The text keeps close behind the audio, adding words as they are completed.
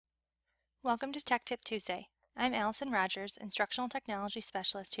Welcome to Tech Tip Tuesday. I'm Allison Rogers, Instructional Technology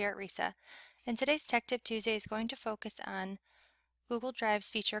Specialist here at RESA, and today's Tech Tip Tuesday is going to focus on Google Drive's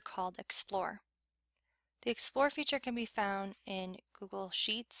feature called Explore. The Explore feature can be found in Google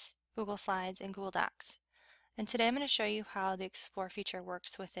Sheets, Google Slides, and Google Docs. And today I'm going to show you how the Explore feature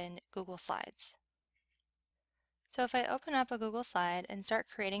works within Google Slides. So if I open up a Google Slide and start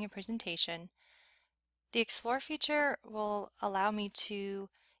creating a presentation, the Explore feature will allow me to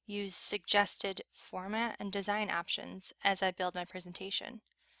use suggested format and design options as I build my presentation.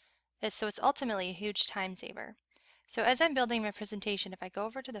 So it's ultimately a huge time saver. So as I'm building my presentation, if I go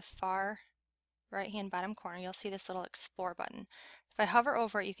over to the far right-hand bottom corner, you'll see this little Explore button. If I hover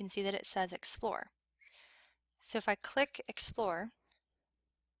over it, you can see that it says Explore. So if I click Explore,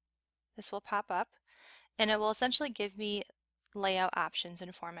 this will pop up, and it will essentially give me layout options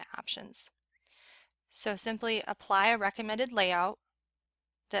and format options. So simply apply a recommended layout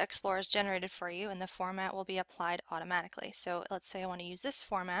the Explorer is generated for you, and the format will be applied automatically. So let's say I want to use this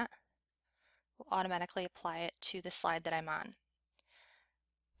format, we'll automatically apply it to the slide that I'm on.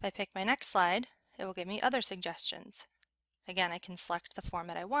 If I pick my next slide, it will give me other suggestions. Again, I can select the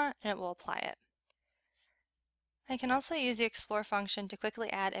format I want and it will apply it. I can also use the Explore function to quickly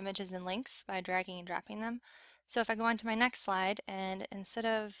add images and links by dragging and dropping them. So if I go on to my next slide and instead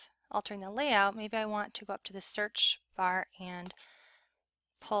of altering the layout, maybe I want to go up to the search bar and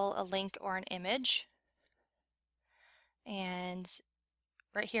pull a link or an image. And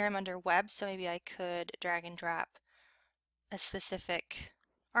right here I'm under web, so maybe I could drag and drop a specific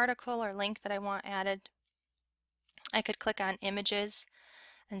article or link that I want added. I could click on images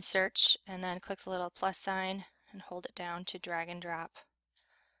and search and then click the little plus sign and hold it down to drag and drop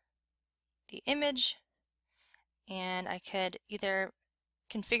the image, and I could either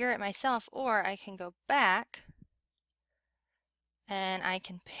configure it myself or I can go back and I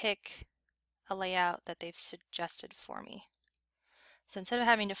can pick a layout that they've suggested for me. So instead of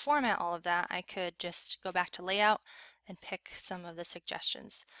having to format all of that, I could just go back to layout and pick some of the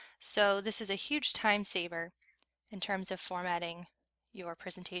suggestions. So this is a huge time saver in terms of formatting your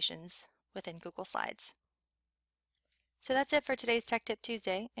presentations within Google Slides. So that's it for today's Tech Tip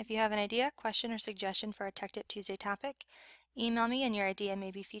Tuesday. If you have an idea, question, or suggestion for a Tech Tip Tuesday topic, email me and your idea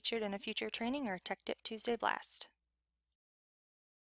may be featured in a future training or Tech Tip Tuesday blast.